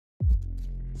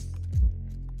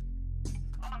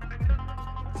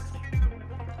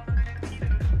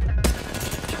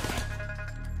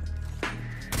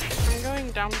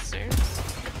went downstairs.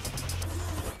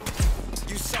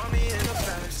 You saw me in the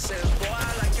back, said, boy,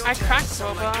 I like your I cracked so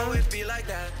Boba. like, oh, it be like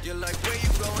that. You're like, where you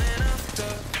going after?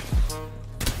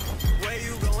 Where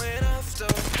you going after?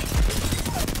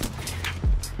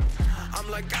 I'm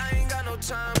like, I ain't got no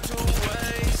time to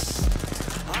waste.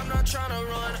 I'm not trying to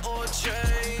run or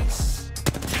chase.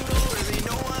 You don't really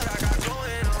know what I got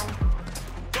going on.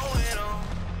 Going on.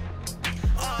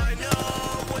 I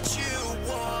know what you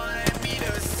want me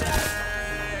to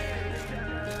say,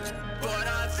 but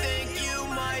I think you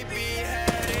might be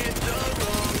headed the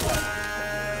wrong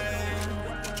way.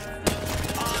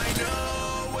 I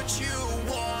know what you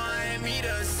want me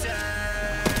to say,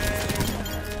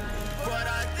 but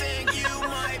I think you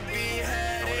might be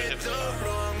headed the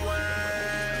wrong way.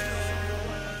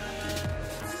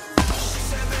 She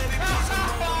said, baby, please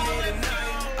come on with me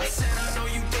tonight. I said, I know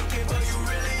you thinking, but you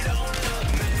really don't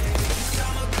love me. 'Cause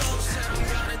I'm a ghost and I'm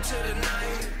gone into the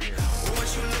night. What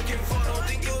you looking for, don't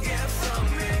think you'll get from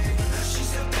me. She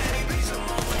said, baby, please come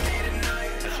on with me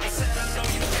tonight. I said, I know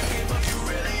you thinking, but you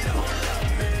really don't love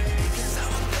me. 'Cause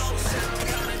I'm a ghost and I'm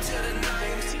gone into the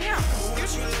night. What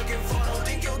you looking for, don't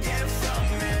think you'll get from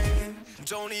me.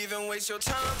 Don't even waste your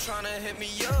time trying to hit me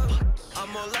up. I'm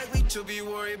more likely to be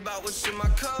worried about what's in my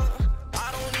cup.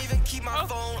 I don't even keep my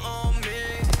phone on me.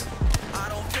 I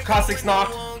don't pick up when no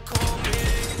one call me.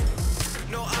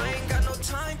 No, I ain't got no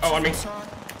time to talk.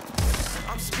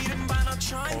 I'm speeding by, not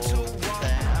trying to walk.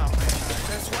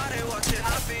 That's why they watching,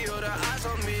 I feel the eyes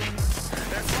on me.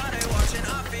 That's why they watching,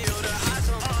 I feel the eyes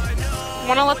on me. I know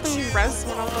Wanna let them res?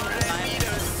 Wanna let them res?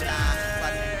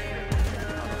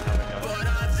 but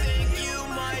I think you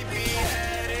might be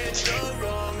headed the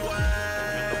wrong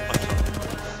way.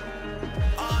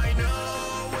 I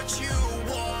know what you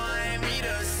want me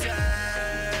to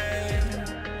say,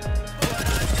 but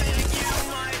I think you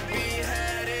might be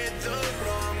headed the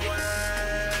wrong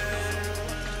way.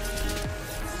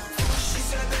 She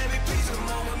said, baby, please come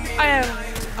on with me. I have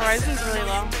Horizon's really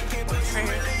low. Right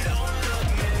here.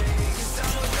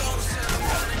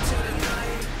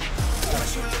 What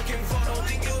you looking for, don't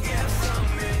think you'll get from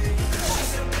me. She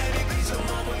said, baby, please come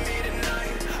on with me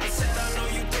tonight. I said, I know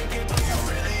you thinking, but you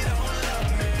really don't love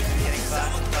me.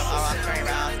 I'm turning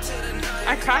around.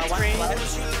 I cracked green.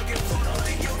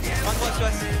 One close to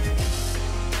us.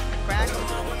 Crack.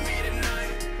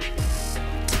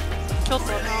 Killed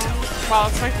Bloodhound. Wow,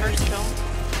 it's my first kill.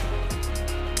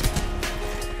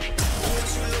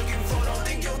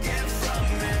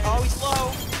 Oh, he's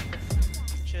low.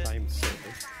 Shit.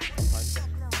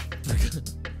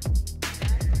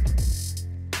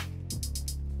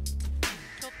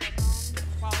 Killed Bloodhound.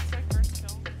 Wow, it's my first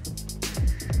kill.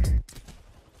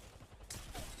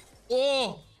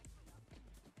 Oh!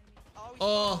 Oh, he's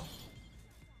Oh!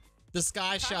 The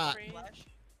sky shot. Green.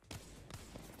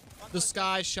 The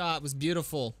sky shot was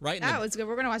beautiful. Right in That the... was good.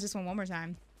 We're gonna watch this one more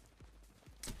time.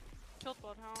 Killed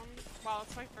Bloodhound. Wow,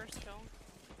 it's my first kill.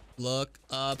 Look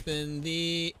up in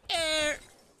the air.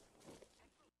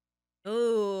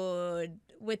 Ooh,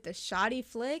 with the shoddy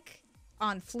flick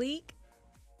on fleek.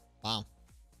 Wow.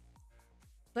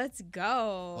 Let's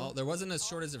go. Well, there wasn't a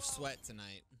shortage of sweat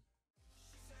tonight.